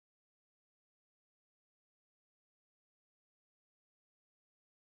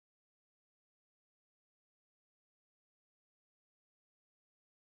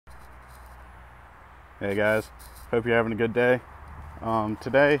Hey guys, hope you're having a good day.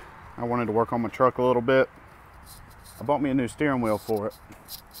 Today I wanted to work on my truck a little bit. I bought me a new steering wheel for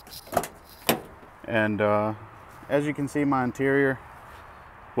it, and as you can see, my interior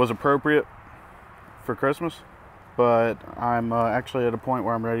was appropriate for Christmas, but I'm actually at a point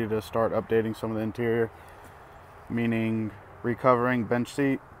where I'm ready to start updating some of the interior, meaning recovering bench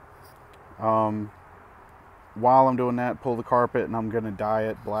seat. While I'm doing that, pull the carpet, and I'm going to dye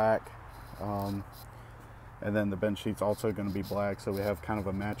it black. And then the bench seat's also going to be black, so we have kind of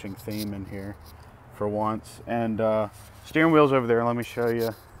a matching theme in here for once. And steering wheel's over there. Let me show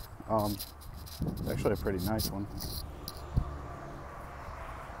you. Actually a pretty nice one.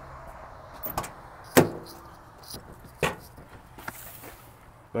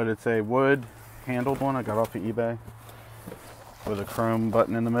 But it's a wood handled one I got off of eBay with a chrome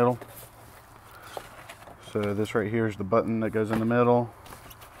button in the middle. So this right here is the button that goes in the middle.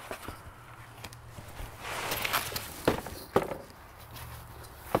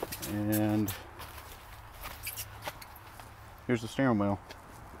 And here's the steering wheel.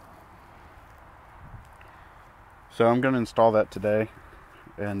 So I'm going to install that today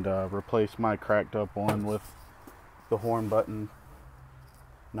and replace my cracked up one with the horn button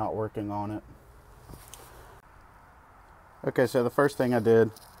not working on it. Okay, so the first thing I did,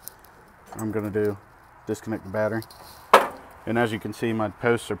 I'm going to do disconnect the battery. And as you can see, my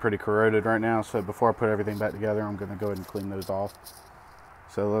posts are pretty corroded right now, so before I put everything back together, I'm going to go ahead and clean those off.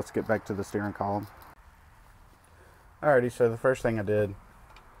 So let's get back to the steering column. Alrighty, so the first thing I did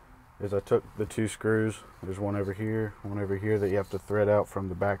is I took the two screws. There's one over here that you have to thread out from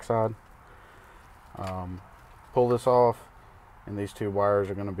the back side. Pull this off, and these two wires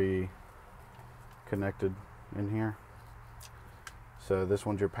are going to be connected in here. So this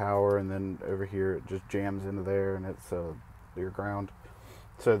one's your power, and then over here it just jams into there, and it's your ground.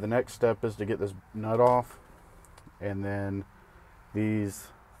 So the next step is to get this nut off, and then these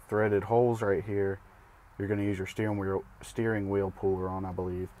threaded holes right here, you're going to use your steering wheel puller on, I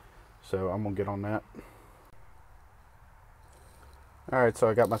believe. So I'm going to get on that. Alright, so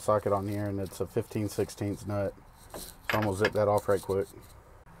I got my socket on here, and it's a 15/16 nut. So I'm going to zip that off right quick.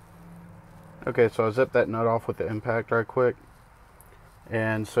 Okay, so I zipped that nut off with the impact right quick.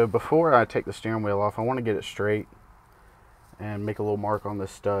 And so before I take the steering wheel off, I want to get it straight and make a little mark on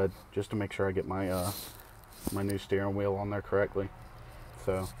this stud just to make sure I get my my new steering wheel on there correctly.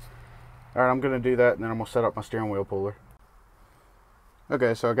 So, alright, I'm going to do that, and then I'm going to set up my steering wheel puller.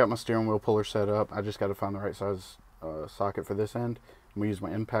 Okay, so I got my steering wheel puller set up. I just got to find the right size socket for this end. I'm going to use my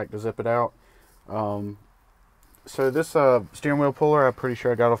impact to zip it out. So this steering wheel puller, I'm pretty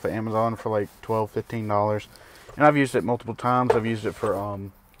sure I got off of Amazon for like $12–15. And I've used it multiple times. I've used it for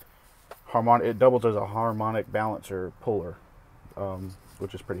harmonic. It doubles as a harmonic balancer puller,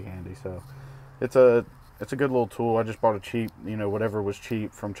 which is pretty handy. So it's a good little tool. I just bought a cheap, whatever was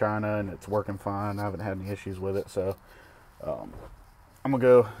cheap from China, and it's working fine. I haven't had any issues with it. So I'm gonna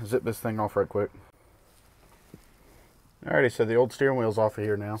go zip this thing off right quick. Alrighty, so the old steering wheel's off of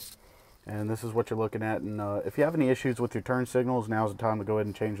here now, and this is what you're looking at. And if you have any issues with your turn signals, now's the time to go ahead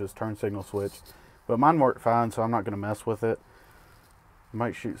and change this turn signal switch. But mine worked fine, so I'm not going to mess with it.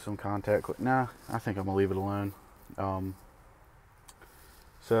 Might shoot some contact. Nah, I think I'm going to leave it alone.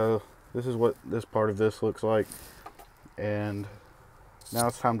 So this is what this part of this looks like. And now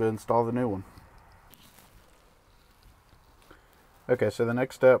it's time to install the new one. Okay, so the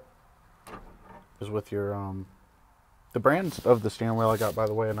next step is with your... the brand of the steering wheel I got, by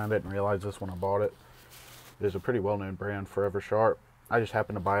the way, and I didn't realize this when I bought it, is a pretty well-known brand, Forever Sharp. I just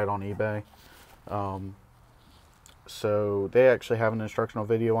happened to buy it on eBay. So they actually have an instructional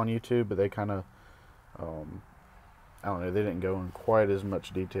video on YouTube, but they kind of, I don't know, they didn't go in quite as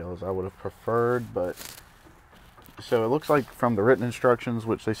much detail as I would have preferred. But so it looks like from the written instructions,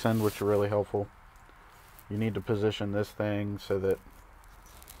 which they send, which are really helpful, you need to position this thing so that,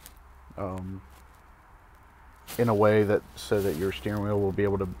 in a way that so that your steering wheel will be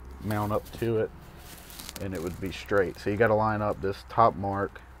able to mount up to it, and it would be straight. So you got to line up this top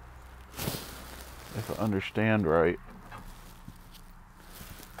mark. If I understand right,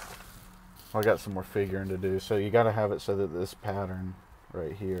 I got some more figuring to do. So you got to have it so that this pattern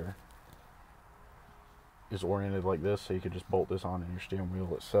right here is oriented like this, so you could just bolt this on, and your steering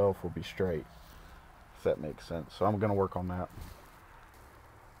wheel itself will be straight, if that makes sense. So I'm going to work on that.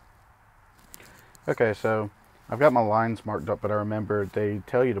 Okay, so I've got my lines marked up, but I remember they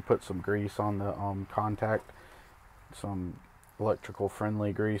tell you to put some grease on the contact, some electrical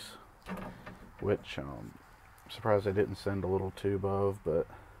friendly grease, which I'm surprised they didn't send a little tube of, but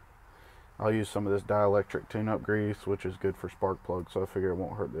I'll use some of this dielectric tune-up grease, which is good for spark plugs, so I figure it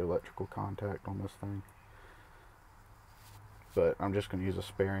won't hurt the electrical contact on this thing. but I'm just going to use a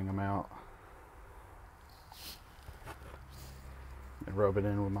sparing amount and rub it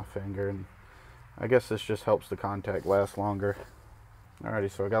in with my finger, and I guess this just helps the contact last longer.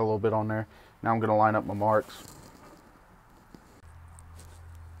 Alrighty, so I got a little bit on there. Now I'm going to line up my marks.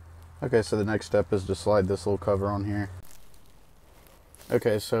 Okay, so the next step is to slide this little cover on here.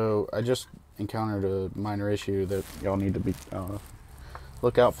 Okay, so I just encountered a minor issue that y'all need to be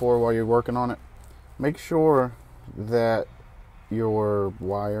look out for while you're working on it. Make sure that your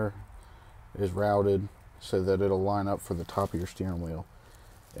wire is routed so that it'll line up for the top of your steering wheel.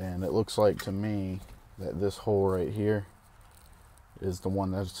 And it looks like to me that this hole right here is the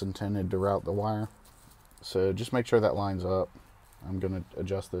one that's intended to route the wire. So just make sure that lines up. I'm going to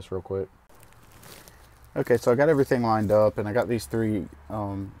adjust this real quick. Okay, so I got everything lined up, and I got these 3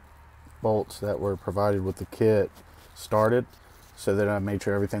 bolts that were provided with the kit started, so that I made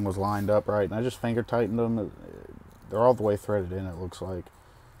sure everything was lined up right. And I just finger tightened them. They're all the way threaded in, it looks like,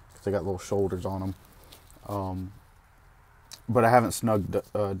 because they got little shoulders on them. But I haven't snugged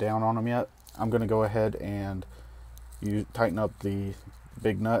down on them yet. I'm going to go ahead and tighten up the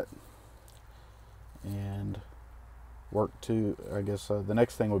big nut and work to, I guess, the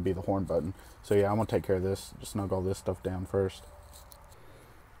next thing would be the horn button. So yeah, I'm going to take care of this, just snug all this stuff down first.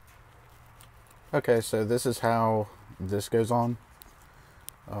 Okay, so this is how this goes on.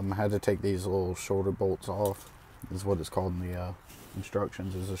 I had to take these little shoulder bolts off. This is what it's called in the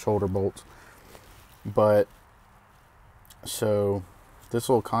instructions, is the shoulder bolts. But, so this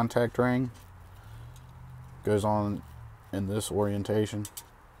little contact ring goes on in this orientation,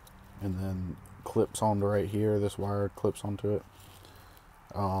 and then clips onto right here. This wire clips onto it.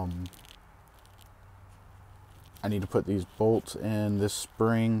 I need to put these bolts in. This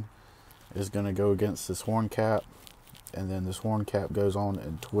spring is going to go against this horn cap, and then this horn cap goes on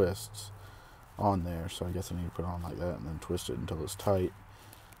and twists on there. So I guess I need to put it on like that and then twist it until it's tight.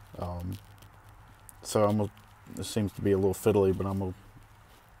 So this seems to be a little fiddly, but I'm going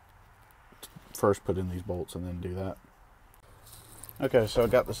to first put in these bolts and then do that. Okay, so I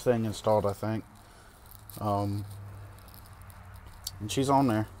got this thing installed, I think. And she's on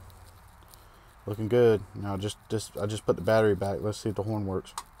there. Looking good. Now I just put the battery back. Let's see if the horn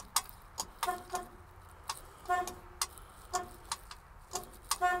works.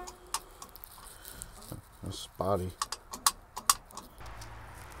 That's spotty.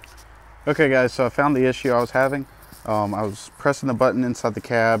 Okay guys, so I found the issue I was having. I was pressing the button inside the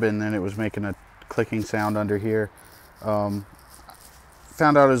cab, and then it was making a clicking sound under here. Found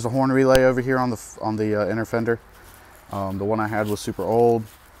out there's a horn relay over here on the inner fender. The one I had was super old,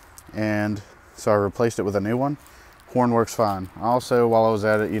 and so I replaced it with a new one. Horn works fine. I also, while I was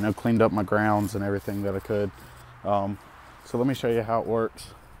at it, cleaned up my grounds and everything that I could. So let me show you how it works.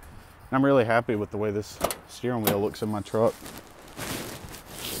 I'm really happy with the way this steering wheel looks in my truck.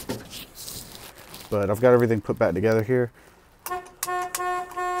 But I've got everything put back together here,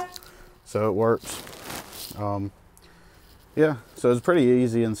 so it works. Yeah, so it's a pretty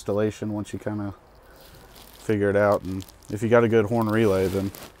easy installation once you kind of figure it out, and if you got a good horn relay,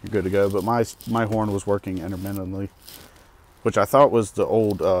 then you're good to go. But my horn was working intermittently, which I thought was the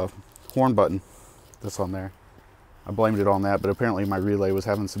old horn button that's on there. I blamed it on that, but apparently my relay was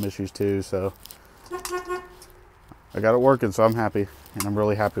having some issues too, so I got it working, so I'm happy, and I'm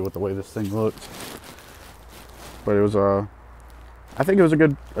really happy with the way this thing looks. But it was I think it was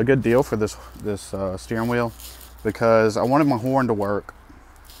a good deal for this steering wheel, because I wanted my horn to work,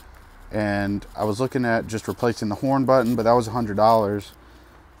 and I was looking at just replacing the horn button, but that was $100,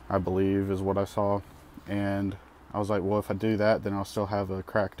 I believe, is what I saw. And I was like, well, if I do that, then I'll still have a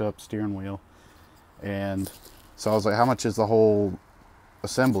cracked up steering wheel. And so I was like, how much is the whole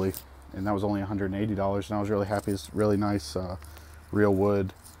assembly? And that was only $180, and I was really happy. It's really nice real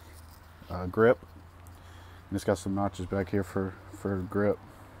wood grip, and it's got some notches back here for grip,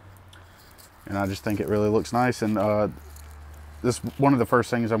 and I just think it really looks nice. And this is one of the first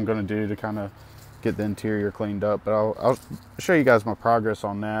things I'm going to do to kind of get the interior cleaned up, but I'll show you guys my progress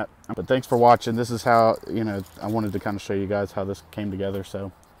on that. But thanks for watching. This is how, I wanted to kind of show you guys how this came together.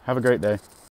 So have a great day.